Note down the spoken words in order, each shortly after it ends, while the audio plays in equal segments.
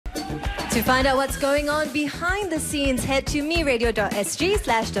To find out what's going on behind the scenes, head to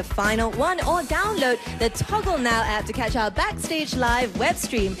meradio.sg/thefinal1 or download the Toggle Now app to catch our Backstage Live web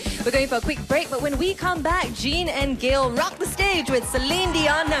stream. We're going for a quick break, but when we come back, Jean and Gail rock the stage with Celine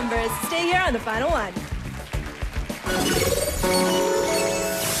Dion numbers. Stay here on The Final One.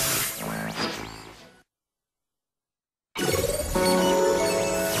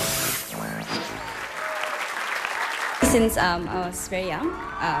 Since I was very young,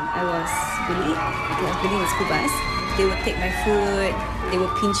 I was bullied. I was bullied in the school bus. They would take my food, they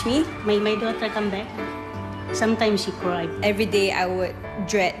would pinch me. My daughter come back. Sometimes she cried. Every day I would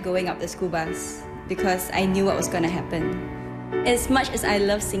dread going up the school bus because I knew what was going to happen. As much as I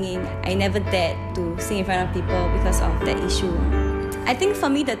love singing, I never dared to sing in front of people because of that issue. I think for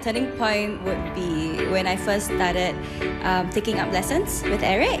me the turning point would be when I first started taking up lessons with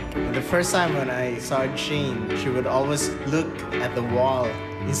Eric. The first time when I saw Jean, she would always look at the wall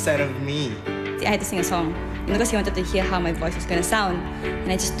instead of me. I had to sing a song because he wanted to hear how my voice was going to sound.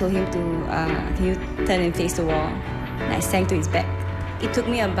 And I just told him to, can you turn and face the wall? And I sang to his back. It took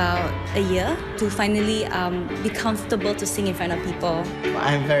me about a year to finally be comfortable to sing in front of people.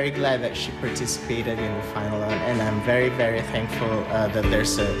 I'm very glad that she participated in the final one, and I'm very, very thankful that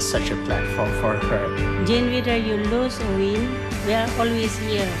there's such a platform for her. Jean, whether you lose or win, we are always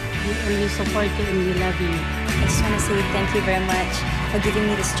here. We always support you and we love you. I just want to say thank you very much for giving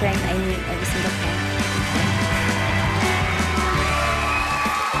me the strength I need every single time.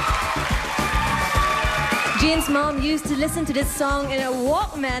 Jean's mom used to listen to this song in a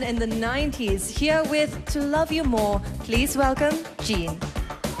Walkman in the 90s. Here with To Love You More, please welcome Jean.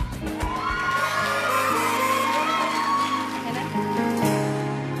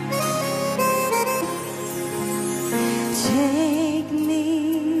 Take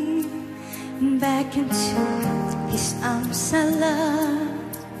me back into his arms of love.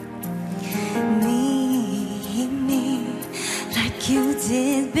 Meet me like you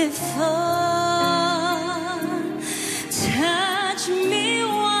did before.